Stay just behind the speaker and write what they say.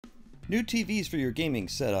New TVs for your gaming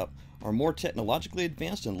setup are more technologically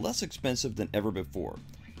advanced and less expensive than ever before,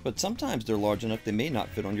 but sometimes they're large enough they may not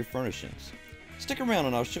fit on your furnishings. Stick around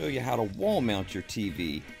and I'll show you how to wall mount your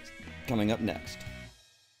TV coming up next.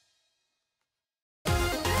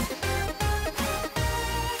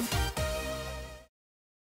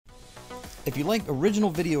 If you like original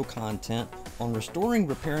video content on restoring,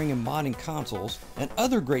 repairing, and modding consoles and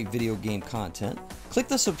other great video game content, click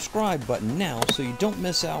the subscribe button now so you don't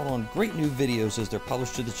miss out on great new videos as they're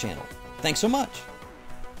published to the channel. Thanks so much!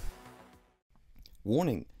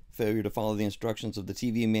 Warning: failure to follow the instructions of the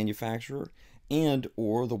TV manufacturer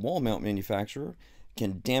and/or the wall mount manufacturer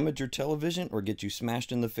can damage your television or get you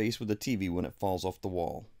smashed in the face with a TV when it falls off the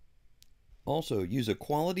wall. Also, use a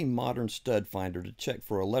quality modern stud finder to check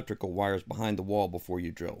for electrical wires behind the wall before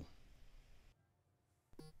you drill.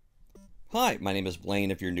 Hi, my name is Blaine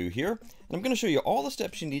if you're new here, and I'm going to show you all the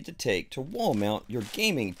steps you need to take to wall mount your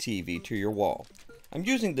gaming TV to your wall. I'm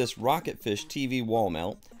using this Rocketfish TV wall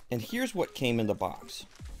mount, and here's what came in the box.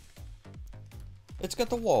 It's got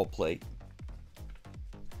the wall plate,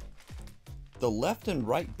 the left and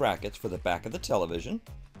right brackets for the back of the television,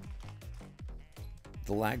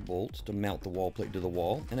 the lag bolts to mount the wall plate to the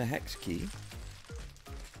wall, and a hex key.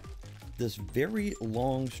 This very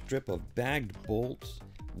long strip of bagged bolts,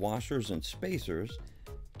 washers, and spacers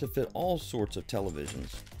to fit all sorts of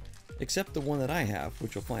televisions, except the one that I have,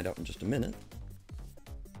 which you'll find out in just a minute,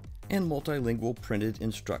 and multilingual printed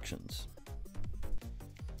instructions.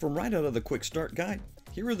 From right out of the quick start guide,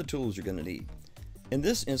 here are the tools you're going to need. In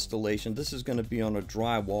this installation, this is going to be on a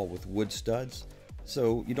drywall with wood studs,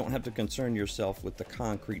 so you don't have to concern yourself with the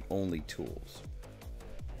concrete only tools.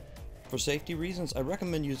 For safety reasons, I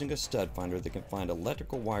recommend using a stud finder that can find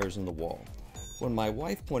electrical wires in the wall. When my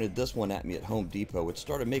wife pointed this one at me at Home Depot, it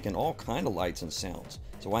started making all kind of lights and sounds,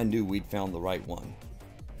 so I knew we'd found the right one.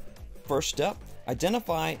 First step,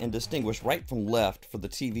 identify and distinguish right from left for the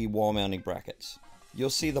TV wall mounting brackets. You'll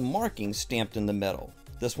see the markings stamped in the metal.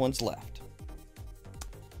 This one's left.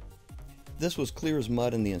 This was clear as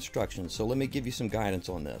mud in the instructions, so let me give you some guidance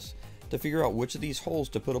on this. To figure out which of these holes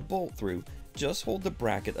to put a bolt through, just hold the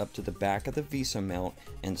bracket up to the back of the VESA mount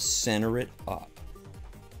and center it up.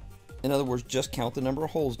 In other words, just count the number of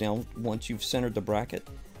holes down once you've centered the bracket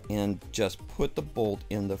and just put the bolt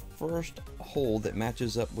in the first hole that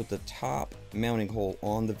matches up with the top mounting hole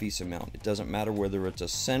on the VESA mount. It doesn't matter whether it's a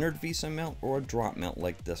centered VESA mount or a drop mount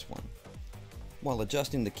like this one. While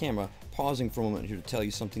adjusting the camera, pausing for a moment here to tell you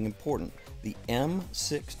something important. The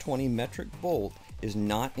M620 metric bolt is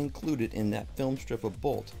not included in that film strip of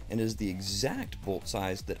bolts and is the exact bolt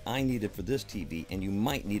size that I needed for this TV, and you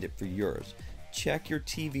might need it for yours. Check your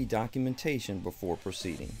TV documentation before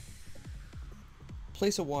proceeding.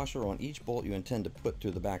 Place a washer on each bolt you intend to put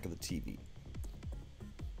through the back of the TV.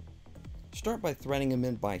 Start by threading them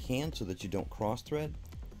in by hand so that you don't cross thread,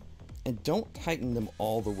 and don't tighten them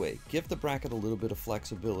all the way. Give the bracket a little bit of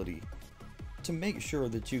flexibility to make sure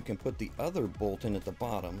that you can put the other bolt in at the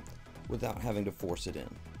bottom without having to force it in.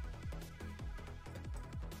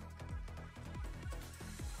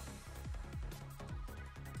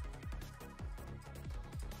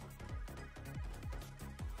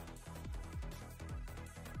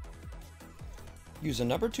 Use a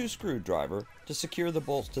number 2 screwdriver to secure the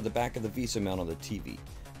bolts to the back of the VESA mount on the TV.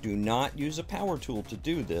 Do not use a power tool to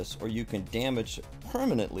do this, or you can damage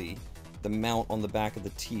permanently the mount on the back of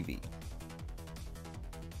the TV.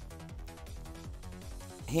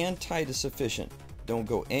 Hand tight is sufficient. Don't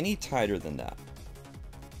go any tighter than that.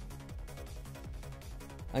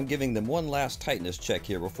 I'm giving them one last tightness check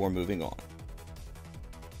here before moving on.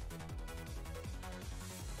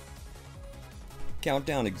 Count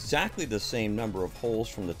down exactly the same number of holes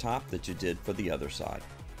from the top that you did for the other side.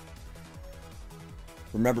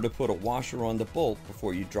 Remember to put a washer on the bolt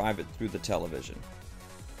before you drive it through the television.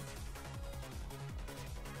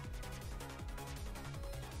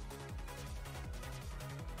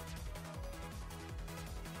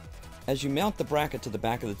 As you mount the bracket to the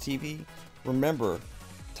back of the TV, remember,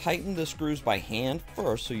 tighten the screws by hand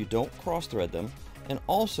first so you don't cross thread them, and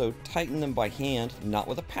also tighten them by hand, not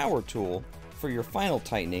with a power tool, for your final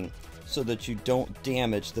tightening so that you don't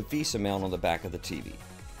damage the VESA mount on the back of the TV.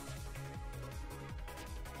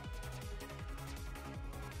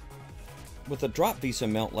 With a drop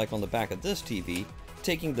VESA mount like on the back of this TV,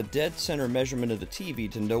 taking the dead center measurement of the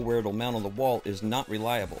TV to know where it'll mount on the wall is not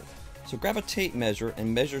reliable. So grab a tape measure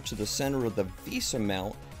and measure to the center of the VESA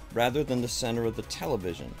mount rather than the center of the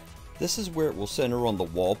television. This is where it will center on the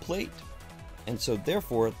wall plate, and so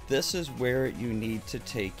therefore this is where you need to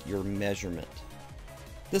take your measurement.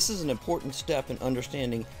 This is an important step in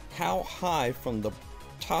understanding how high from the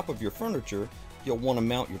top of your furniture, you'll want to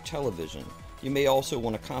mount your television. You may also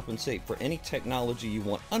want to compensate for any technology you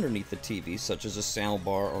want underneath the TV, such as a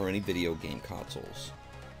soundbar or any video game consoles.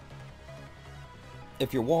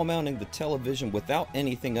 If you're wall mounting the television without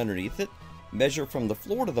anything underneath it, measure from the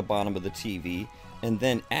floor to the bottom of the TV and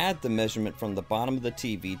then add the measurement from the bottom of the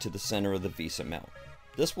TV to the center of the VESA mount.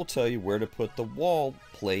 This will tell you where to put the wall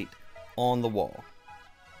plate on the wall.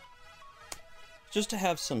 Just to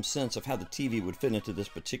have some sense of how the TV would fit into this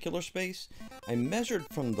particular space, I measured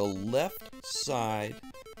from the left side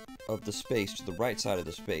of the space to the right side of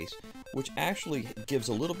the space, which actually gives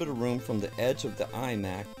a little bit of room from the edge of the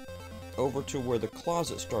iMac over to where the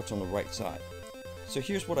closet starts on the right side. So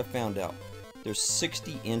here's what I found out. There's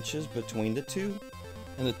 60 inches between the two,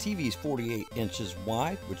 and the TV is 48 inches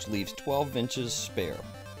wide, which leaves 12 inches spare.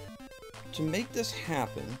 To make this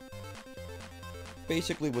happen,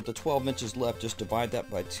 basically with the 12 inches left, just divide that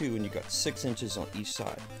by 2 and you got 6 inches on each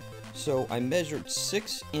side. So I measured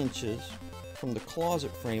 6 inches from the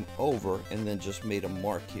closet frame over and then just made a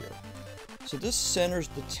mark here. So this centers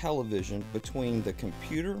the television between the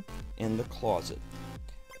computer and the closet.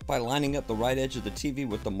 By lining up the right edge of the TV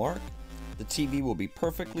with the mark, the TV will be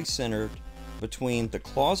perfectly centered between the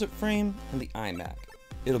closet frame and the iMac.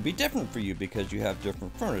 It'll be different for you because you have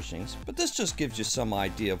different furnishings, but this just gives you some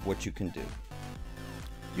idea of what you can do.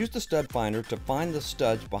 Use the stud finder to find the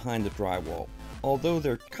studs behind the drywall. Although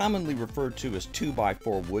they're commonly referred to as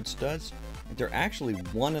 2x4 wood studs, they're actually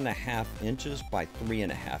 1.5 inches by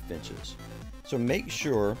 3.5 inches. So make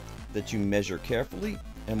sure that you measure carefully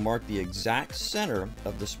and mark the exact center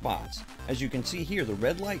of the spots. As you can see here, the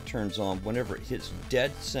red light turns on whenever it hits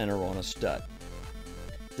dead center on a stud.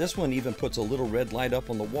 This one even puts a little red light up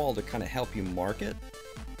on the wall to kind of help you mark it,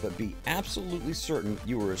 but be absolutely certain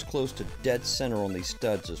you are as close to dead center on these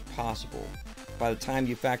studs as possible. By the time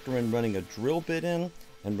you factor in running a drill bit in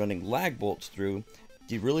and running lag bolts through,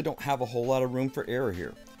 you really don't have a whole lot of room for error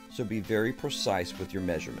here, so be very precise with your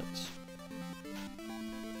measurements.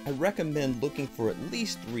 I recommend looking for at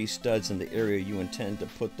least 3 studs in the area you intend to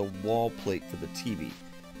put the wall plate for the TV.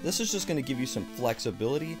 This is just going to give you some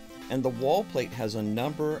flexibility, and the wall plate has a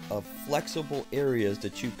number of flexible areas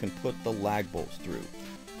that you can put the lag bolts through.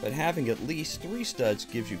 But having at least 3 studs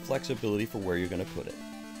gives you flexibility for where you're going to put it.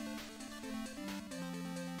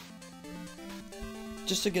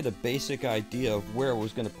 Just to get a basic idea of where I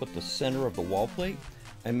was going to put the center of the wall plate,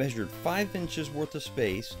 I measured 5 inches worth of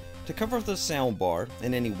space to cover the soundbar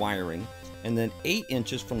and any wiring, and then 8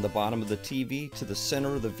 inches from the bottom of the TV to the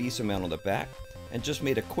center of the VESA mount on the back, and just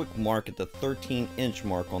made a quick mark at the 13-inch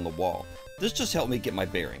mark on the wall. This just helped me get my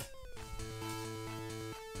bearing.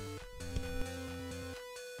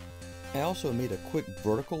 I also made a quick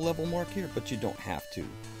vertical level mark here, but you don't have to.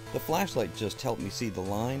 The flashlight just helped me see the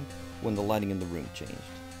line when the lighting in the room changed.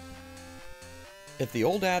 If the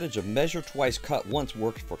old adage of measure twice, cut once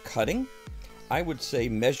worked for cutting, I would say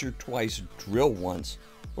measure twice, drill once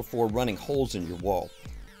before running holes in your wall.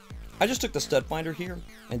 I just took the stud finder here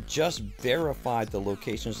and just verified the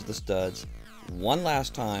locations of the studs one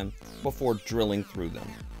last time before drilling through them.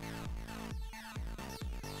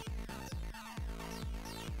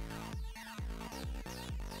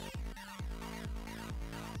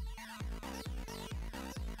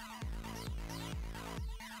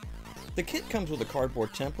 The kit comes with a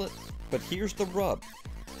cardboard template, but here's the rub.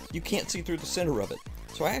 You can't see through the center of it.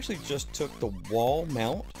 So I actually just took the wall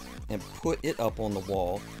mount and put it up on the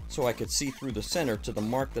wall so I could see through the center to the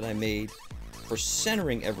mark that I made for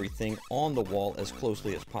centering everything on the wall as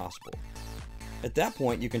closely as possible. At that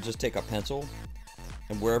point, you can just take a pencil,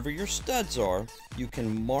 and wherever your studs are, you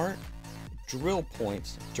can mark drill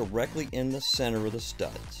points directly in the center of the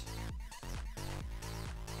studs.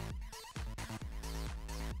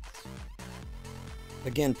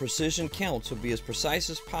 Again, precision counts, so be as precise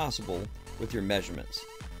as possible with your measurements.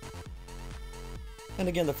 And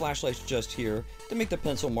again, the flashlight's just here to make the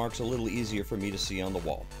pencil marks a little easier for me to see on the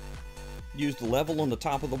wall. Use the level on the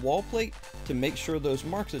top of the wall plate to make sure those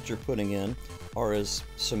marks that you're putting in are as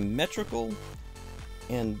symmetrical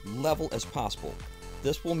and level as possible.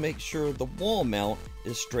 This will make sure the wall mount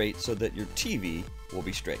is straight so that your TV will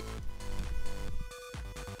be straight.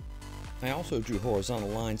 I also drew horizontal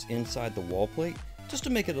lines inside the wall plate just to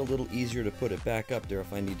make it a little easier to put it back up there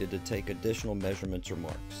if I needed to take additional measurements or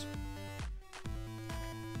marks.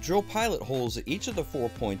 Drill pilot holes at each of the 4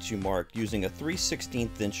 points you marked using a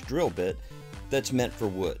 3/16 inch drill bit that's meant for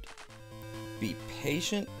wood. Be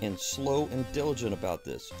patient and slow and diligent about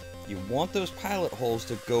this. You want those pilot holes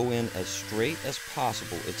to go in as straight as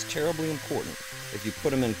possible. It's terribly important. If you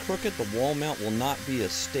put them in crooked, the wall mount will not be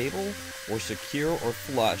as stable or secure or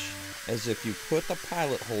flush as if you put the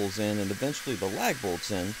pilot holes in and eventually the lag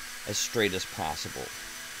bolts in as straight as possible.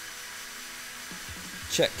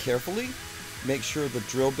 Check carefully, make sure the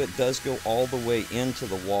drill bit does go all the way into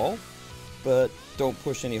the wall, but don't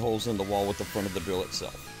push any holes in the wall with the front of the drill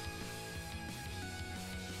itself.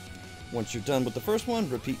 Once you're done with the first one,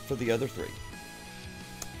 repeat for the other 3.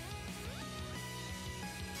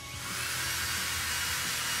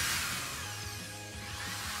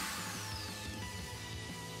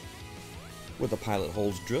 With the pilot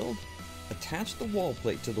holes drilled, attach the wall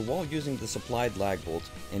plate to the wall using the supplied lag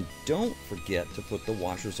bolts, and don't forget to put the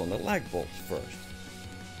washers on the lag bolts first.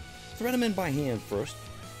 Thread them in by hand first,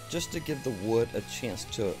 just to give the wood a chance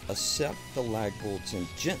to accept the lag bolts in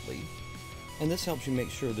gently, and this helps you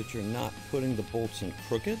make sure that you're not putting the bolts in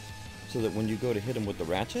crooked, so that when you go to hit them with the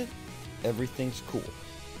ratchet, everything's cool.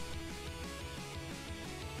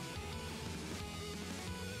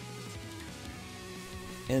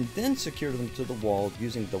 And then secure them to the wall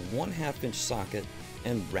using the 1/2 inch socket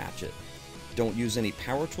and ratchet. Don't use any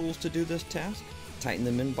power tools to do this task, tighten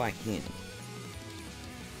them in by hand.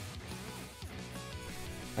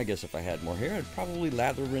 I guess if I had more hair, I'd probably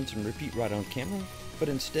lather, rinse, and repeat right on camera, but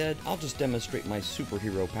instead I'll just demonstrate my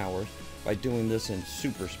superhero powers by doing this in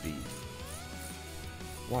super speed.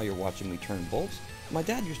 While you're watching me turn bolts, my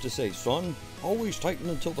dad used to say, "Son, always tighten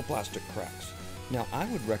until the plastic cracks." Now, I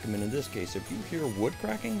would recommend in this case, if you hear wood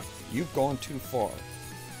cracking, you've gone too far.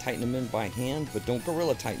 Tighten them in by hand, but don't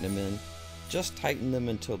gorilla tighten them in. Just tighten them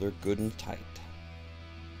until they're good and tight.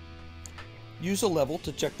 Use a level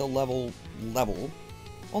to check the level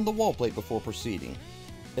on the wall plate before proceeding.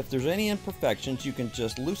 If there's any imperfections, you can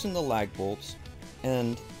just loosen the lag bolts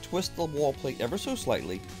and twist the wall plate ever so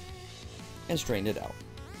slightly and straighten it out.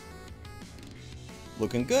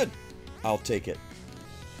 Looking good. I'll take it.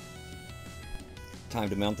 Time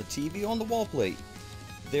to mount the TV on the wall plate.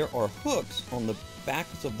 There are hooks on the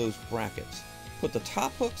backs of those brackets. Put the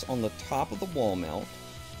top hooks on the top of the wall mount,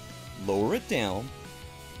 lower it down,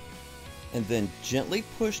 and then gently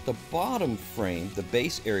push the bottom frame, the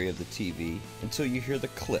base area of the TV, until you hear the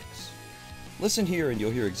clicks. Listen here and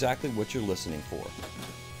you'll hear exactly what you're listening for.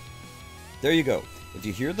 There you go. If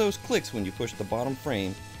you hear those clicks when you push the bottom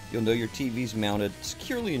frame, you'll know your TV's mounted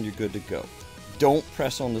securely and you're good to go. Don't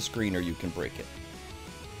press on the screen or you can break it.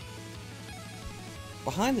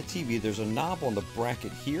 Behind the TV, there's a knob on the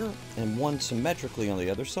bracket here and one symmetrically on the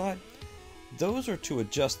other side. Those are to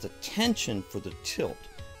adjust the tension for the tilt.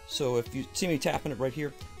 So if you see me tapping it right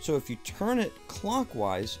here, so if you turn it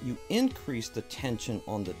clockwise, you increase the tension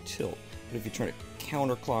on the tilt. But if you turn it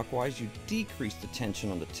counterclockwise, you decrease the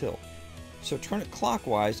tension on the tilt. So turn it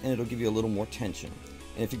clockwise and it'll give you a little more tension.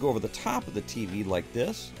 And if you go over the top of the TV like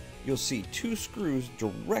this, you'll see 2 screws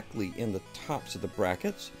directly in the tops of the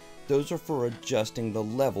brackets. Those are for adjusting the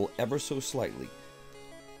level ever so slightly.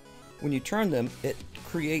 When you turn them, it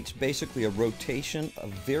creates basically a rotation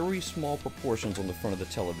of very small proportions on the front of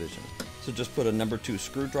the television. So just put a number 2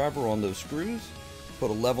 screwdriver on those screws,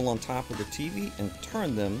 put a level on top of the TV, and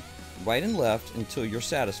turn them right and left until you're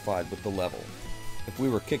satisfied with the level. If we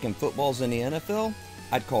were kicking footballs in the NFL,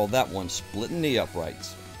 I'd call that one splitting the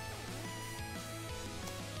uprights.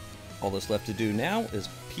 All that's left to do now is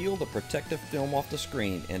peel the protective film off the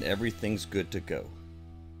screen and everything's good to go.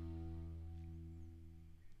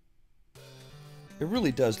 It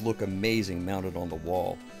really does look amazing mounted on the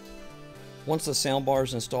wall. Once the soundbar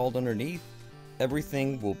is installed underneath,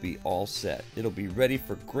 everything will be all set. It'll be ready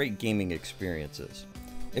for great gaming experiences.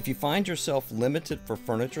 If you find yourself limited for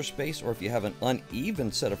furniture space, or if you have an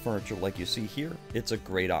uneven set of furniture like you see here, it's a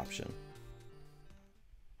great option.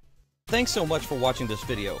 Thanks so much for watching this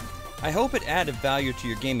video. I hope it added value to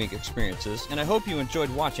your gaming experiences, and I hope you enjoyed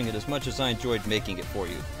watching it as much as I enjoyed making it for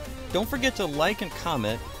you. Don't forget to like and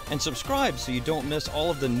comment, and subscribe so you don't miss all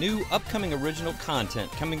of the new upcoming original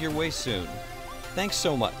content coming your way soon. Thanks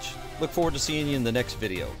so much. Look forward to seeing you in the next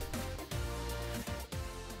video.